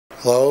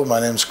Hello, my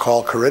name is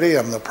Carl Caridi.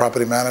 I'm the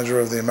property manager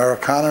of the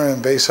Americana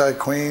in Bayside,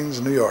 Queens,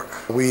 New York.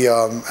 We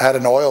had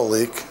an oil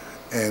leak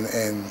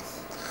in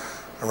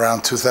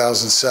around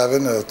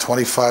 2007. A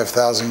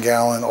 25,000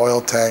 gallon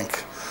oil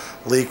tank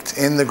leaked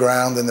in the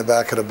ground in the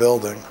back of the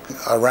building.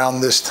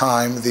 Around this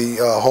time, the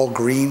whole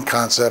green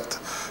concept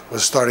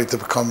was starting to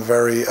become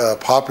very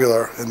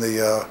popular in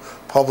the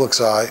public's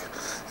eye.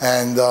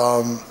 And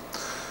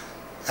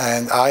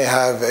I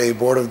have a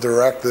board of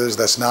directors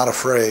that's not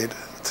afraid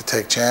to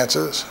take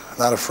chances,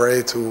 not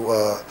afraid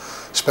to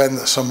spend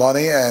some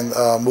money and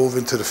move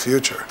into the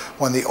future.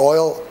 When the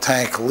oil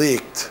tank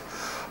leaked,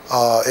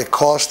 it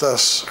cost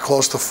us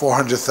close to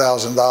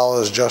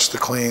 $400,000 just to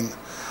clean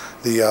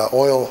the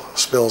oil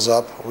spills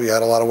up. We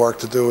had a lot of work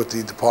to do with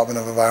the Department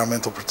of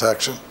Environmental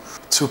Protection.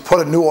 To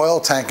put a new oil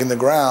tank in the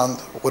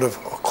ground would have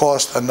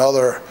cost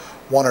another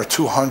 $100,000 or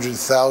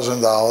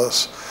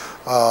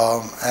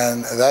 $200,000,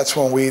 and that's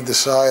when we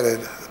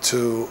decided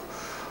to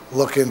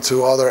look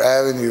into other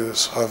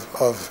avenues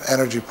of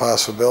energy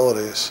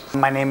possibilities.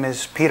 My name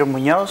is Peter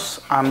Munoz.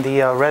 I'm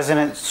the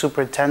resident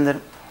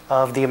superintendent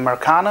of the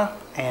Americana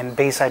in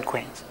Bayside,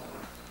 Queens.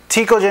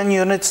 Tecogen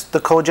units, the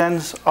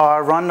cogens,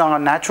 are run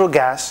on natural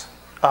gas.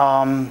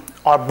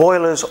 Our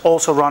boilers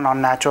also run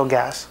on natural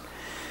gas.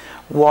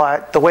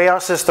 The way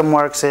our system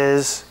works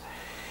is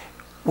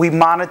we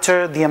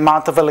monitor the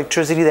amount of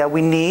electricity that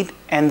we need,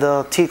 and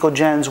the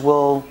Tecogens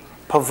will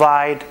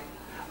provide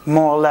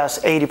more or less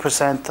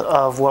 80%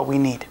 of what we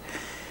need.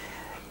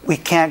 We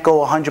can't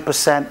go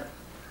 100%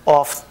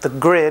 off the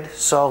grid,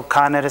 so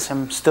Con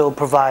Edison still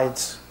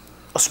provides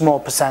a small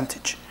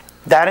percentage.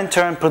 That in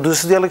turn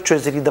produces the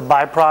electricity. The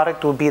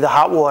byproduct will be the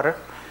hot water.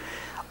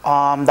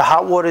 The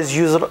hot water is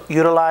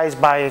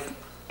utilized by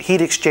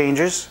heat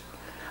exchangers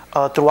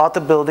throughout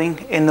the building.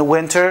 In the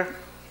winter,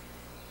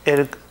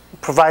 it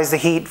provides the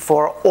heat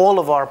for all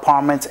of our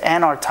apartments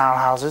and our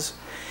townhouses.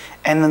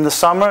 And in the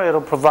summer, it'll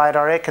provide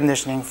our air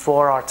conditioning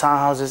for our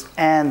townhouses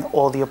and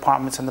all the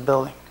apartments in the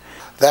building.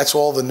 That's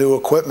all the new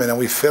equipment, and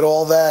we fit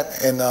all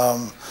that in,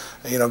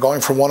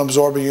 going from one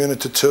absorber unit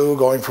to two,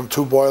 going from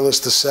 2 boilers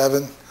to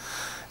 7,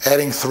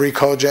 adding 3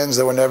 cogens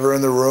that were never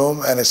in the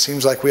room, and it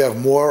seems like we have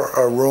more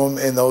room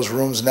in those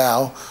rooms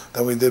now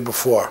than we did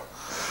before.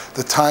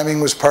 The timing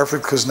was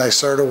perfect because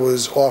NYC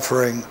was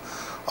offering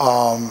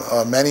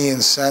many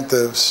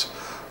incentives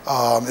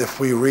if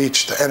we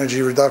reached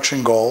energy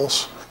reduction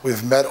goals.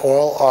 We've met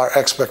all our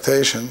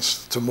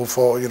expectations to move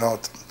forward,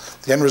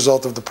 the end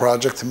result of the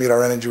project to meet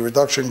our energy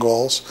reduction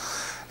goals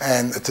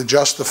and to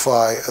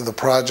justify the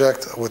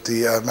project with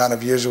the amount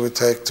of years it would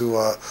take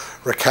to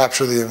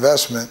recapture the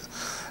investment.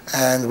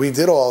 And we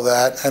did all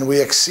that, and we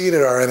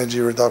exceeded our energy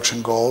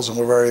reduction goals, and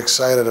we're very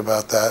excited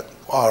about that.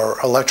 Our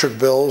electric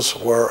bills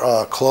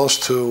were close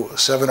to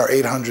 $700,000 or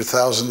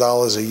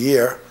 $800,000 a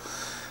year,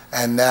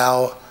 and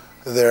now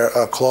they're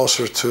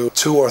closer to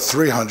 $200,000 or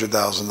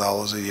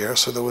 $300,000 a year,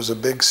 so there was a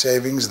big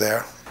savings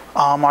there.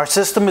 Our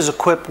system is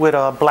equipped with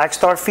a Black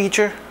Start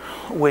feature,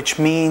 which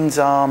means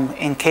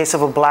in case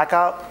of a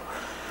blackout,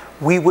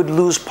 we would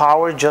lose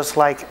power just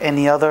like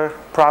any other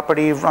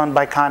property run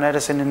by Con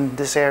Edison in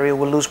this area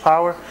would lose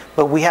power,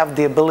 but we have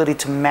the ability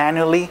to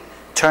manually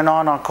turn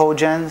on our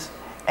cogens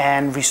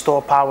and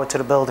restore power to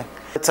the building.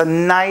 It's a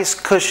nice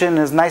cushion,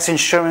 it's nice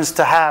insurance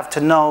to have, to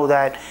know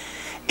that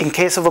in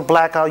case of a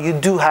blackout, you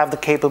do have the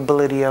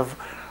capability of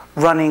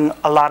running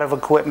a lot of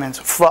equipment.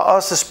 For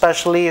us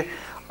especially,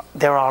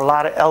 there are a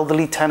lot of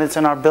elderly tenants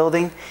in our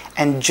building,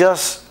 and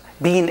just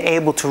being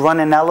able to run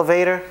an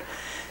elevator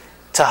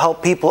to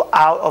help people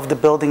out of the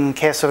building in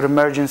case of an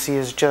emergency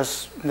is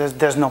just,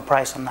 there's no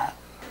price on that.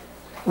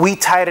 We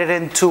tied it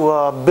into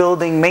a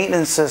building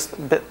maintenance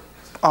system,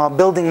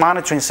 building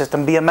monitoring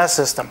system, BMS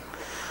system,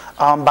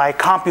 by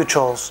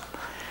Computrols.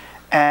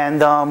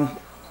 And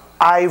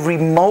I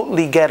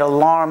remotely get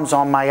alarms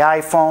on my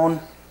iPhone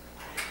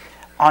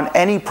on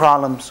any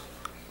problems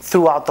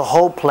throughout the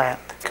whole plant.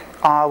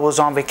 I was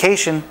on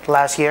vacation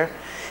last year,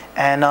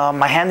 and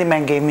my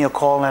handyman gave me a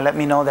call and let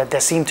me know that there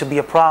seemed to be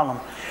a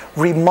problem.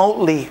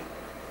 Remotely,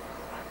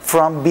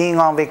 from being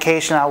on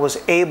vacation, I was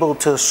able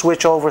to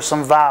switch over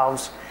some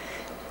valves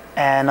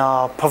and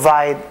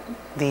provide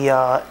the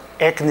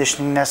air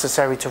conditioning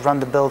necessary to run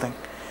the building.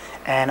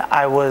 And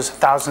I was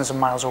thousands of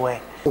miles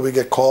away. We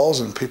get calls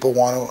and people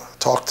want to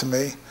talk to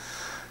me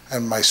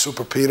and my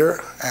Super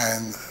Peter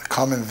and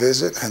come and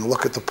visit and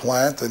look at the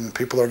plant, and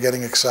people are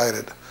getting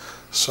excited.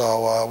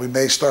 So we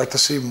may start to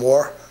see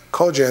more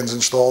cogens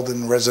installed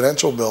in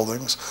residential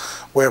buildings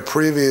where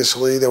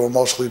previously they were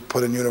mostly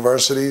put in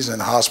universities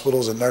and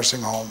hospitals and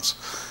nursing homes,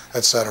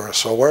 etc.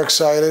 So we're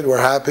excited,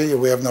 we're happy,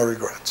 and we have no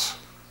regrets.